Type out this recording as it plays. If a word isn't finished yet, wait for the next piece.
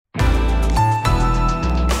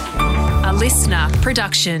listener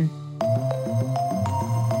production.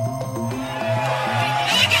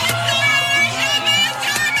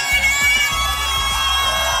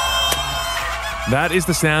 That is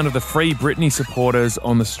the sound of the Free Britney supporters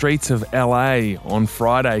on the streets of LA on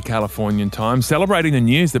Friday, Californian time, celebrating the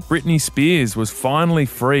news that Britney Spears was finally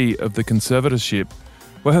free of the conservatorship,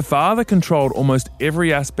 where her father controlled almost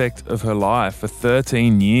every aspect of her life for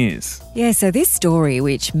 13 years. Yeah, so this story,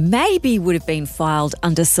 which maybe would have been filed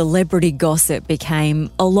under celebrity gossip,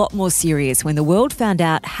 became a lot more serious when the world found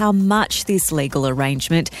out how much this legal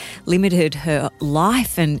arrangement limited her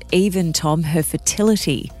life and even, Tom, her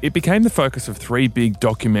fertility. It became the focus of 3 big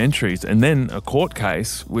documentaries and then a court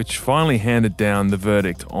case which finally handed down the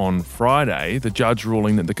verdict on Friday, the judge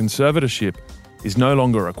ruling that the conservatorship is no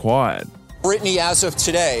longer required. Britney, as of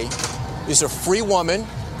today, is a free woman,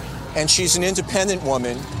 and she's an independent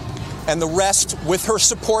woman, and the rest, with her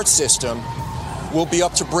support system, will be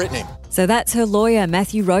up to Britney. So that's her lawyer,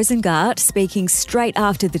 Matthew Rosengart, speaking straight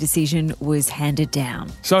after the decision was handed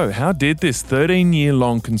down. So how did this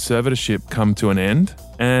 13-year-long conservatorship come to an end?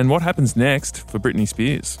 And what happens next for Britney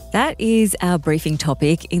Spears? That is our briefing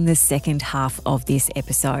topic in the second half of this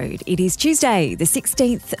episode. It is Tuesday, the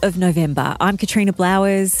 16th of November. I'm Katrina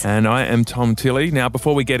Blowers. And I am Tom Tilley. Now,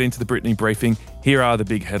 before we get into the Britney briefing, here are the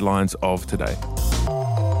big headlines of today.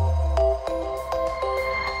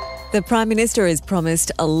 The Prime Minister has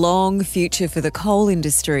promised a long future for the coal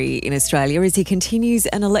industry in Australia as he continues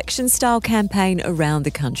an election-style campaign around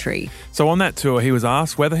the country. So on that tour, he was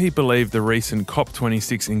asked whether he believed the recent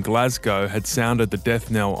COP26 in Glasgow had sounded the death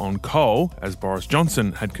knell on coal, as Boris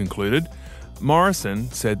Johnson had concluded. Morrison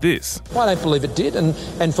said this. I don't believe it did,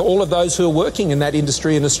 and for all of those who are working in that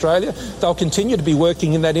industry in Australia, they'll continue to be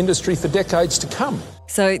working in that industry for decades to come.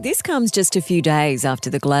 So this comes just a few days after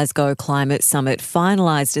the Glasgow Climate Summit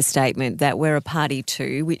finalised a statement that we're a party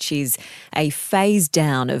to, which is a phase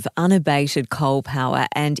down of unabated coal power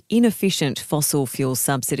and inefficient fossil fuel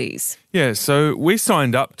subsidies. Yeah, so we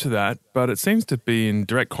signed up to that, but it seems to be in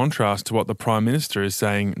direct contrast to what the Prime Minister is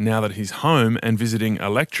saying now that he's home and visiting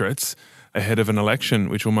electorates ahead of an election,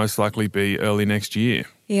 which will most likely be early next year.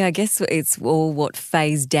 Yeah, I guess it's all what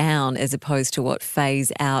phase down as opposed to what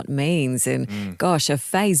phase out means. And gosh, a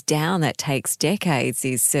phase down that takes decades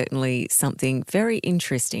is certainly something very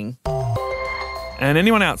interesting. And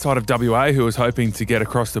anyone outside of WA who was hoping to get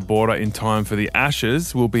across the border in time for the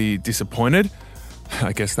Ashes will be disappointed.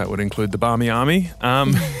 I guess that would include the Barmy Army.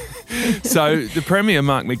 So the Premier,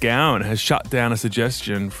 Mark McGowan, has shut down a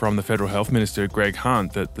suggestion from the Federal Health Minister, Greg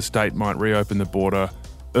Hunt, that the state might reopen the border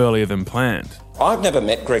earlier than planned. I've never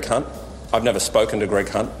met Greg Hunt. I've never spoken to Greg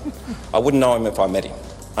Hunt. I wouldn't know him if I met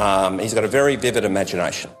him. He's got a very vivid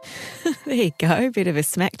imagination. There you go, bit of a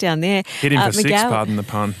smackdown there. Hit him for 6, pardon the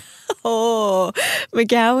pun. Oh,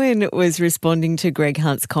 McGowan was responding to Greg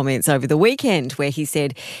Hunt's comments over the weekend where he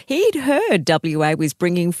said he'd heard WA was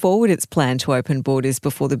bringing forward its plan to open borders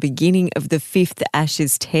before the beginning of the 5th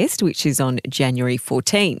Ashes test, which is on January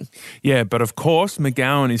 14. Yeah, but of course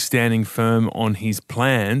McGowan is standing firm on his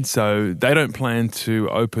plan, so they don't plan to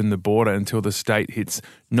open the border until the state hits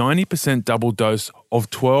 90% double dose of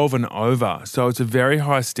 12 and over. So it's a very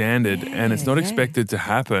high standard and it's not expected to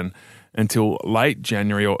happen until late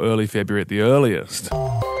January or early February at the earliest.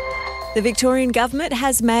 The Victorian government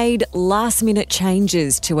has made last-minute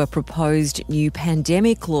changes to a proposed new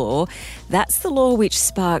pandemic law. That's the law which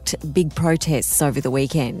sparked big protests over the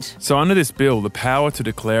weekend. So under this bill, the power to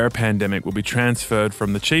declare a pandemic will be transferred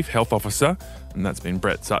from the Chief Health Officer, and that's been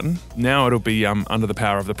Brett Sutton. Now it'll be under the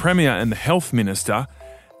power of the Premier and the Health Minister,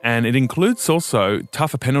 and it includes also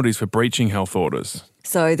tougher penalties for breaching health orders.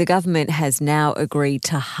 So the government has now agreed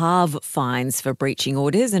to halve fines for breaching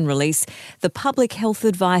orders and release the public health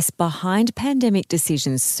advice behind pandemic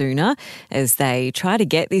decisions sooner as they try to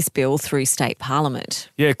get this bill through state parliament.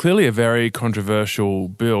 Yeah, clearly a very controversial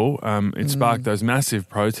bill. It sparked those massive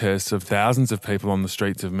protests of thousands of people on the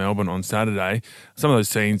streets of Melbourne on Saturday. Some of those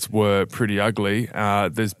scenes were pretty ugly.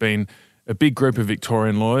 There's been a big group of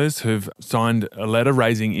Victorian lawyers who've signed a letter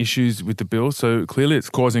raising issues with the bill, so clearly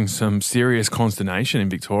it's causing some serious consternation in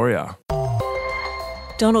Victoria.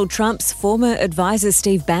 Donald Trump's former advisor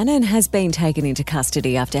Steve Bannon has been taken into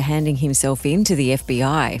custody after handing himself in to the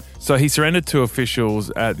FBI. So he surrendered to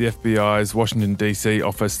officials at the FBI's Washington DC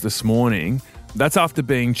office this morning. That's after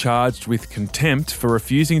being charged with contempt for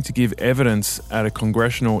refusing to give evidence at a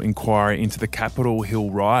congressional inquiry into the Capitol Hill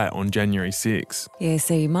riot on January 6. Yeah,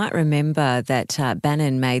 so you might remember that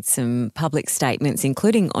Bannon made some public statements,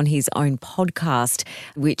 including on his own podcast,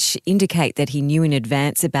 which indicate that he knew in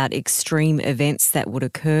advance about extreme events that would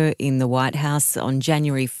occur in the White House on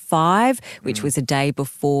January 5, which was a day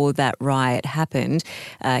before that riot happened.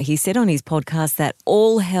 He said on his podcast that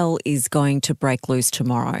all hell is going to break loose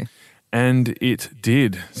tomorrow. And it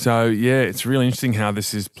did. So, yeah, it's really interesting how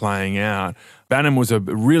this is playing out. Bannon was a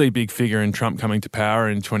really big figure in Trump coming to power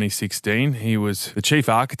in 2016. He was the chief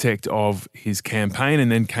architect of his campaign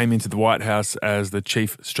and then came into the White House as the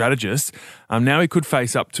chief strategist. Now he could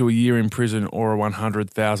face up to a year in prison or a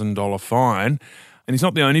 $100,000 fine. And he's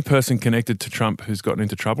not the only person connected to Trump who's gotten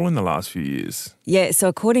into trouble in the last few years. Yeah, so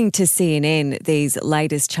according to CNN, these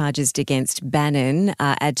latest charges against Bannon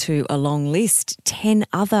add to a long list. 10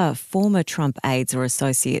 other former Trump aides or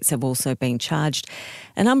associates have also been charged.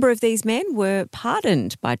 A number of these men were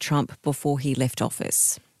pardoned by Trump before he left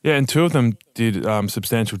office. Yeah, and two of them did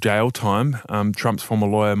substantial jail time. Trump's former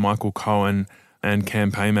lawyer, Michael Cohen, and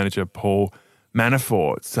campaign manager, Paul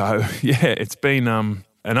Manafort. So, yeah, it's been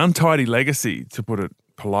an untidy legacy, to put it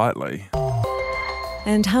politely.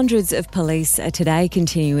 And hundreds of police are today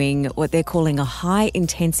continuing what they're calling a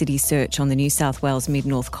high-intensity search on the New South Wales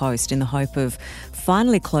mid-north coast in the hope of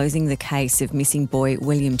finally closing the case of missing boy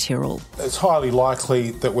William Tyrrell. It's highly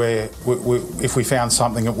likely that if we found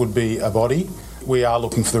something, it would be a body. We are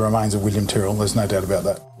looking for the remains of William Tyrrell, there's no doubt about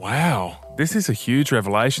that. Wow, this is a huge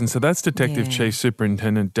revelation. So that's Detective Chief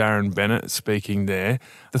Superintendent Darren Bennett speaking there.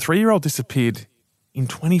 The 3-year-old disappeared in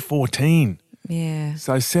 2014. Yeah.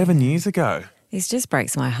 So 7 years ago. This just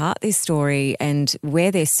breaks my heart, this story, and where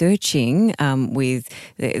they're searching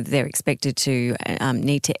they're expected to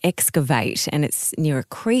need to excavate, and it's near a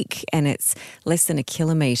creek and it's less than a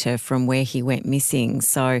kilometre from where he went missing.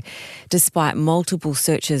 So despite multiple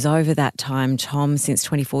searches over that time, Tom, since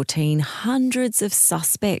 2014, hundreds of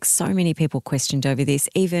suspects, so many people questioned over this,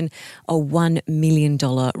 even a $1 million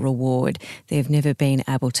reward. They've never been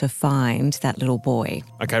able to find that little boy.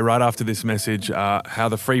 Okay, right after this message, how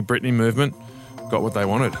the Free Britney movement got what they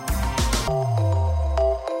wanted.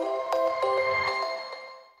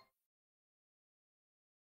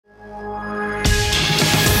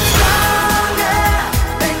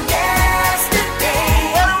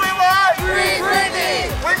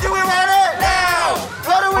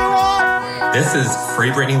 This is Free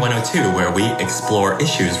Britney 102, where we explore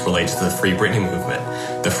issues related to the Free Britney movement.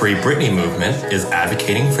 The Free Britney movement is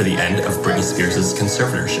advocating for the end of Britney Spears'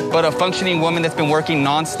 conservatorship. But a functioning woman that's been working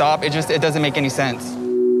nonstop, it doesn't make any sense.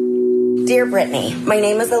 Dear Britney, my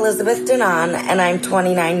name is Elizabeth Denon, and I'm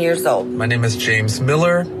 29 years old. My name is James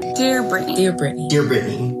Miller. Dear Britney. Dear Britney. Dear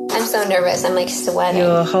Britney. I'm so nervous. I'm sweating.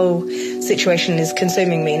 Your whole situation is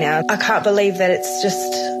consuming me now. I can't believe that it's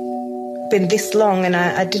just been this long and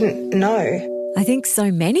I didn't know. I think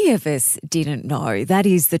so many of us didn't know. That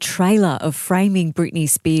is the trailer of Framing Britney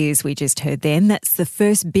Spears we just heard then. That's the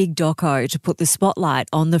first big doco to put the spotlight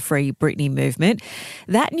on the Free Britney movement.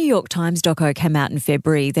 That New York Times doco came out in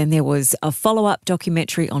February. Then there was a follow-up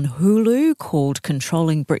documentary on Hulu called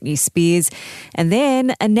Controlling Britney Spears. And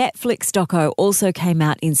then a Netflix doco also came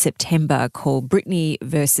out in September called Britney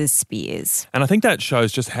versus Spears. And I think that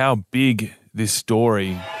shows just how big this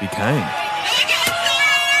story became.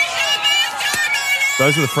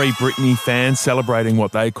 Those are the Free Britney fans celebrating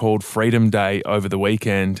what they called Freedom Day over the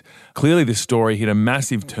weekend. Clearly, this story hit a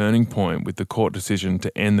massive turning point with the court decision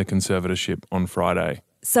to end the conservatorship on Friday.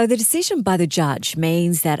 So the decision by the judge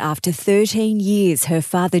means that after 13 years, her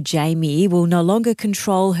father Jamie will no longer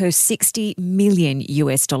control her $60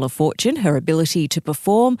 million fortune, her ability to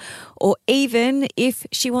perform, or even if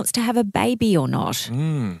she wants to have a baby or not.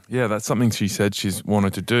 Yeah, that's something she said she's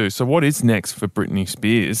wanted to do. So what is next for Britney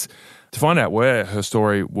Spears? To find out where her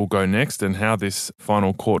story will go next and how this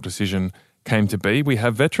final court decision came to be, we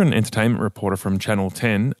have veteran entertainment reporter from Channel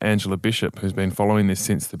 10, Angela Bishop, who's been following this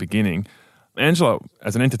since the beginning. Angela,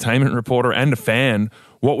 as an entertainment reporter and a fan,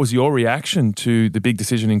 what was your reaction to the big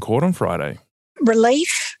decision in court on Friday?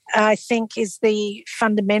 Relief, I think, is the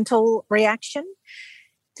fundamental reaction,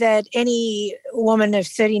 that any woman of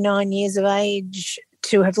 39 years of age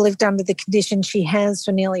to have lived under the conditions she has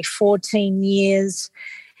for nearly 14 years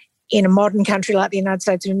in a modern country like the United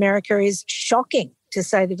States of America is shocking, to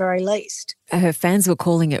say the very least. Her fans were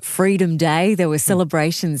calling it Freedom Day. There were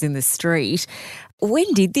celebrations in the street.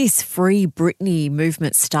 When did this Free Britney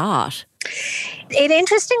movement start? It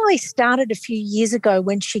interestingly started a few years ago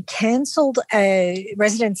when she cancelled a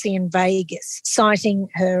residency in Vegas, citing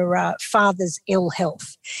her father's ill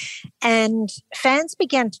health. And fans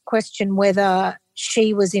began to question whether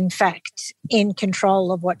she was in fact in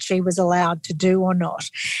control of what she was allowed to do or not.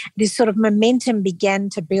 This sort of momentum began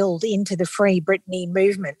to build into the Free Britney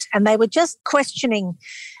movement, and they were just questioning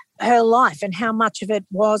her life and how much of it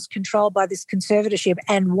was controlled by this conservatorship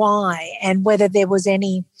and why, and whether there was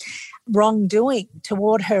any wrongdoing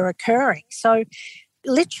toward her occurring. So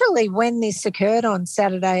literally when this occurred on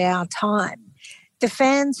Saturday our time, the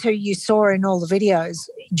fans who you saw in all the videos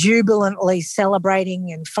jubilantly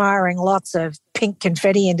celebrating and firing lots of pink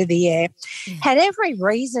confetti into the air had every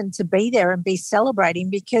reason to be there and be celebrating,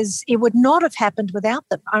 because it would not have happened without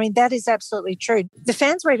them. I mean, that is absolutely true. The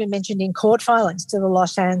fans were even mentioned in court filings to the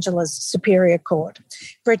Los Angeles Superior Court.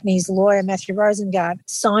 Britney's lawyer, Matthew Rosengart,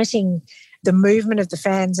 citing the movement of the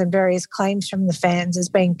fans and various claims from the fans as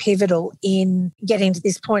being pivotal in getting to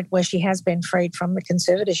this point where she has been freed from the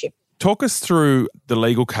conservatorship. Talk us through the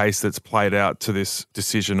legal case that's played out to this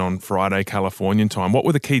decision on Friday, Californian time. What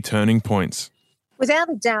were the key turning points? Without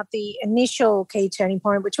a doubt, the initial key turning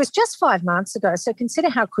point, which was just 5 months ago, so consider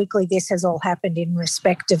how quickly this has all happened in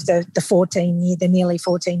respect of the nearly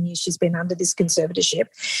 14 years she's been under this conservatorship.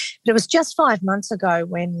 But it was just 5 months ago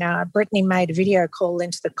when Britney made a video call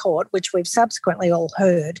into the court, which we've subsequently all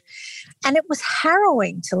heard, and it was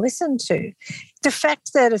harrowing to listen to. The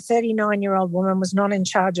fact that a 39-year-old woman was not in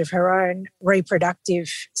charge of her own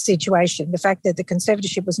reproductive situation, the fact that the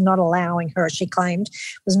conservatorship was not allowing her, she claimed,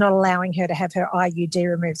 was not allowing her to have her IUD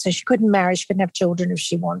removed. So she couldn't marry, she couldn't have children if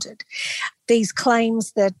she wanted. These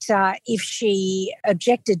claims that if she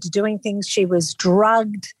objected to doing things, she was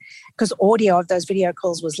drugged, because audio of those video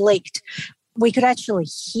calls was leaked. We could actually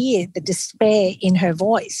hear the despair in her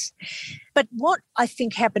voice. But what I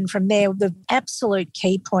think happened from there, the absolute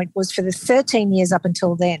key point was for the 13 years up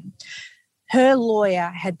until then, her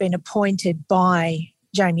lawyer had been appointed by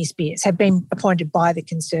Jamie Spears, had been appointed by the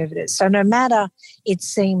Conservatives. So no matter, it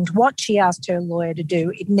seemed, what she asked her lawyer to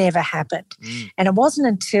do, it never happened. And it wasn't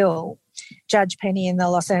until Judge Penny in the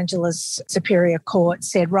Los Angeles Superior Court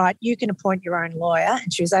said, right, you can appoint your own lawyer,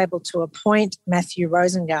 and she was able to appoint Matthew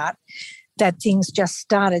Rosengart, that things just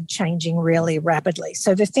started changing really rapidly.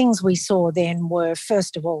 So the things we saw then were,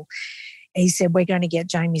 first of all, he said, we're going to get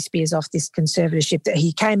Jamie Spears off this conservatorship.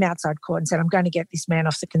 He came outside court and said, I'm going to get this man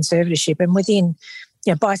off the conservatorship. And within,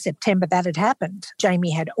 by September, that had happened.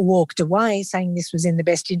 Jamie had walked away saying this was in the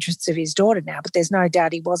best interests of his daughter now, but there's no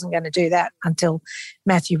doubt he wasn't going to do that until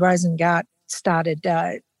Matthew Rosengart started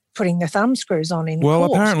putting the thumb screws on in court.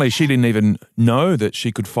 Well, apparently she didn't even know that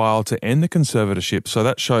she could file to end the conservatorship, so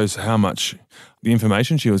that shows how much the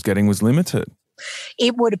information she was getting was limited.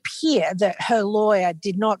 It would appear that her lawyer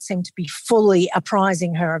did not seem to be fully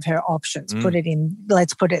apprising her of her options.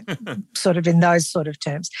 Let's put it sort of in those sort of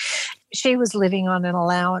terms. She was living on an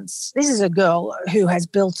allowance. This is a girl who has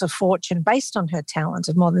built a fortune based on her talent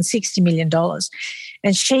of more than $60 million.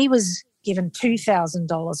 And she was given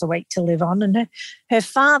 $2,000 a week to live on, and her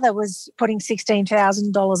father was putting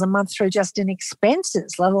 $16,000 a month through just in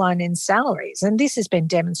expenses, let alone in salaries. And this has been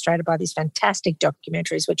demonstrated by these fantastic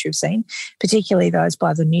documentaries which we've seen, particularly those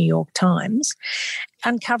by the New York Times,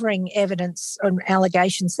 uncovering evidence and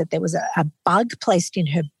allegations that there was a bug placed in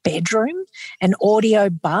her bedroom, an audio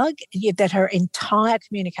bug, that her entire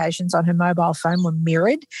communications on her mobile phone were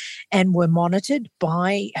mirrored and were monitored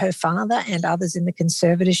by her father and others in the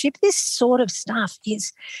conservatorship. This sort of stuff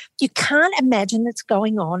is, you can't imagine that's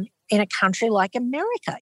going on in a country like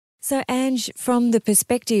America. So, Ange, from the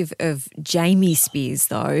perspective of Jamie Spears,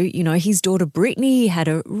 though, his daughter Britney had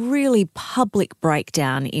a really public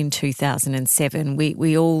breakdown in 2007.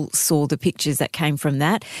 We all saw the pictures that came from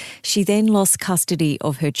that. She then lost custody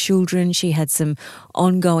of her children. She had some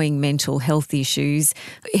ongoing mental health issues.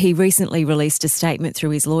 He recently released a statement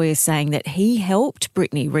through his lawyer saying that he helped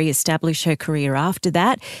Britney re-establish her career after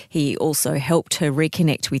that. He also helped her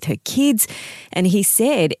reconnect with her kids. And he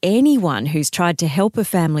said anyone who's tried to help a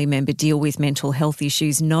family member deal with mental health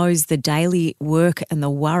issues knows the daily work and the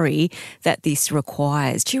worry that this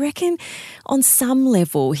requires. Do you reckon on some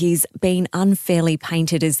level he's been unfairly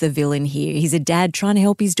painted as the villain here? He's a dad trying to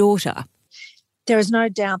help his daughter. There is no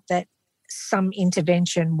doubt that some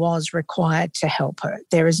intervention was required to help her.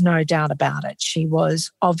 There is no doubt about it. She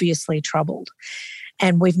was obviously troubled.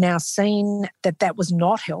 And we've now seen that that was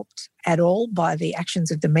not helped at all by the actions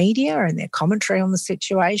of the media and their commentary on the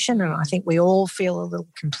situation. And I think we all feel a little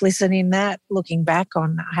complicit in that, looking back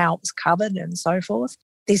on how it was covered and so forth.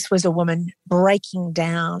 This was a woman breaking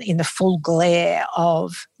down in the full glare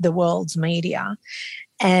of the world's media.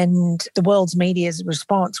 And the world's media's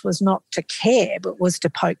response was not to care, but was to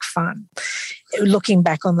poke fun. Looking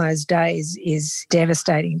back on those days is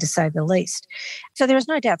devastating, to say the least. So there is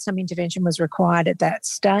no doubt some intervention was required at that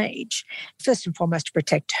stage, first and foremost to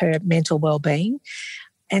protect her mental well-being,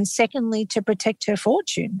 and secondly, to protect her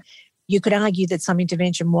fortune. You could argue that some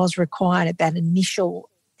intervention was required at that initial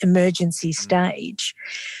emergency stage.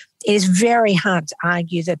 It is very hard to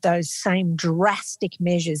argue that those same drastic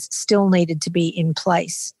measures still needed to be in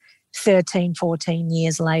place 13, 14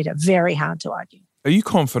 years later. Very hard to argue. Are you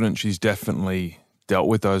confident she's definitely dealt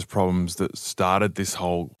with those problems that started this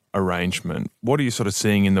whole arrangement? What are you sort of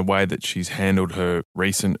seeing in the way that she's handled her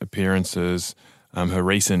recent appearances, her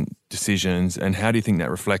recent decisions, and how do you think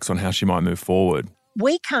that reflects on how she might move forward?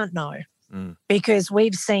 We can't know. Because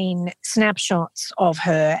we've seen snapshots of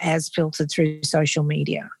her as filtered through social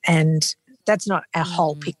media, and that's not our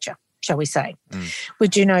whole picture, shall we say. We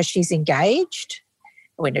do know she's engaged.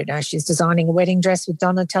 We do know she's designing a wedding dress with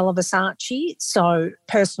Donatella Versace, so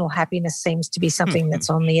personal happiness seems to be something that's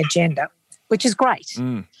on the agenda, which is great.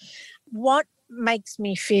 What makes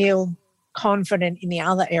me feel confident in the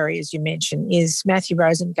other areas you mentioned is Matthew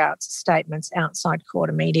Rosengart's statements outside court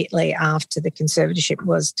immediately after the conservatorship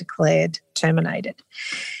was declared terminated.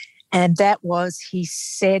 And that was, he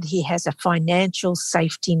said he has a financial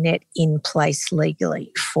safety net in place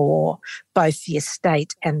legally for both the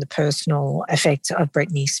estate and the personal effects of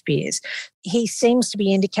Britney Spears. He seems to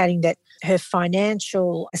be indicating that her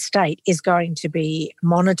financial estate is going to be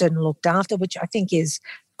monitored and looked after, which I think is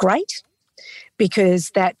great,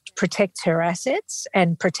 because that protects her assets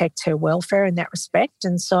and protects her welfare in that respect.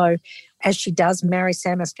 And so as she does marry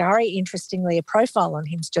Sam Asghari, interestingly, a profile on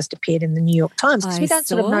him's just appeared in the New York Times, because we don't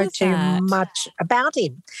sort of know too much about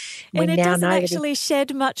him. And it doesn't actually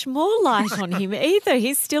shed much more light on him either.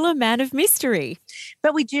 He's still a man of mystery.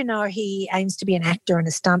 But we do know he aims to be an actor and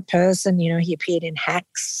a stunt person. You know, he appeared in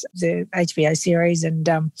Hacks, the HBO series, and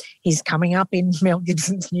he's coming up in Mel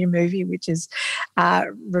Gibson's new movie, which is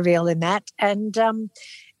revealed in that. And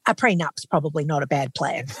a prenup's probably not a bad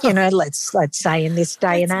plan, you know, let's say in this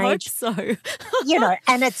day and age. Hope so. You know,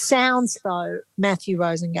 and it sounds though Matthew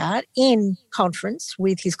Rosengart, in conference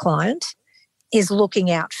with his client, is looking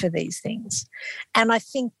out for these things. And I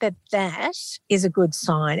think that that is a good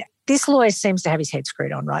sign. This lawyer seems to have his head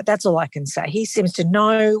screwed on, right? That's all I can say. He seems to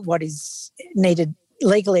know what is needed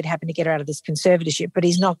legally to happen to get her out of this conservatorship, but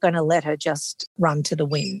he's not going to let her just run to the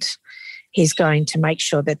wind. He's going to make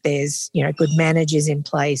sure that there's, you know, good managers in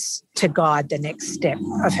place to guide the next step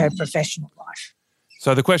of her professional life.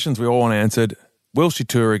 So the questions we all want answered: will she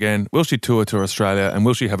tour again? Will she tour to Australia? And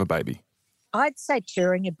will she have a baby? I'd say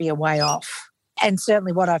touring would be a way off. And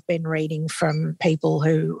certainly what I've been reading from people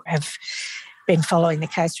who have been following the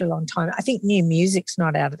case for a long time, I think new music's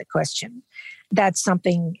not out of the question. That's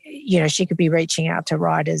something, you know, she could be reaching out to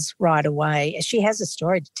writers right away. She has a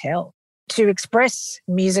story to tell. To express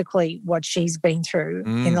musically what she's been through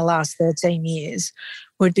in the last 13 years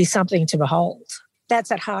would be something to behold.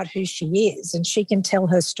 That's at heart who she is, and she can tell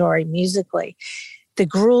her story musically. The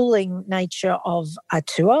grueling nature of a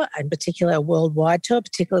tour, in particular a worldwide tour,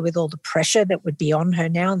 particularly with all the pressure that would be on her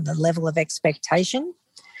now and the level of expectation,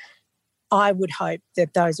 I would hope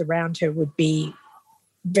that those around her would be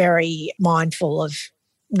very mindful of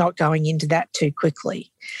not going into that too quickly.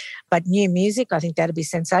 But new music, I think that'd be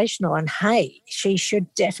sensational. And hey, she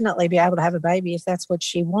should definitely be able to have a baby if that's what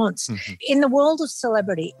she wants. In the world of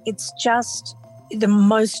celebrity, it's just the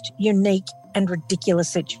most unique and ridiculous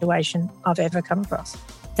situation I've ever come across.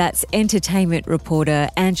 That's entertainment reporter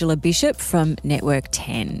Angela Bishop from Network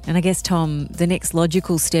 10. And I guess, Tom, the next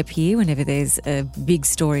logical step here, whenever there's a big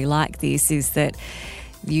story like this, is that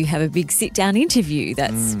you have a big sit-down interview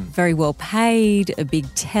that's very well paid, a big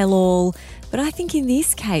tell-all. But I think in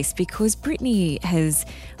this case, because Britney has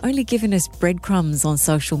only given us breadcrumbs on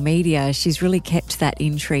social media, she's really kept that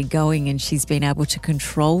intrigue going, and she's been able to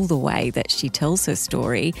control the way that she tells her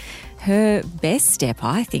story. Her best step,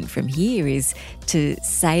 I think, from here is to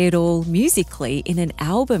say it all musically in an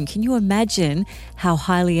album. Can you imagine how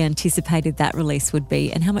highly anticipated that release would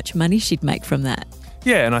be and how much money she'd make from that?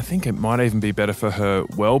 Yeah, and I think it might even be better for her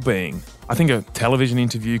well-being. I think a television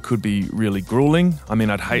interview could be really grueling. I mean,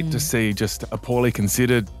 I'd hate to see just a poorly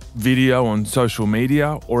considered video on social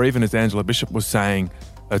media, or even, as Angela Bishop was saying,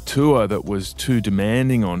 a tour that was too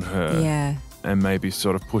demanding on her and maybe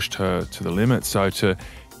sort of pushed her to the limit. So to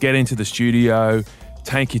get into the studio,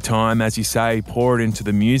 take your time, as you say, pour it into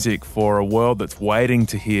the music for a world that's waiting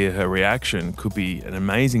to hear her reaction could be an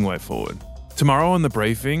amazing way forward. Tomorrow on The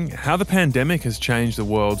Briefing, how the pandemic has changed the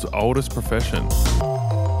world's oldest profession.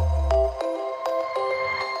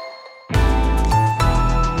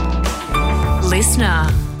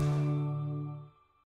 listener.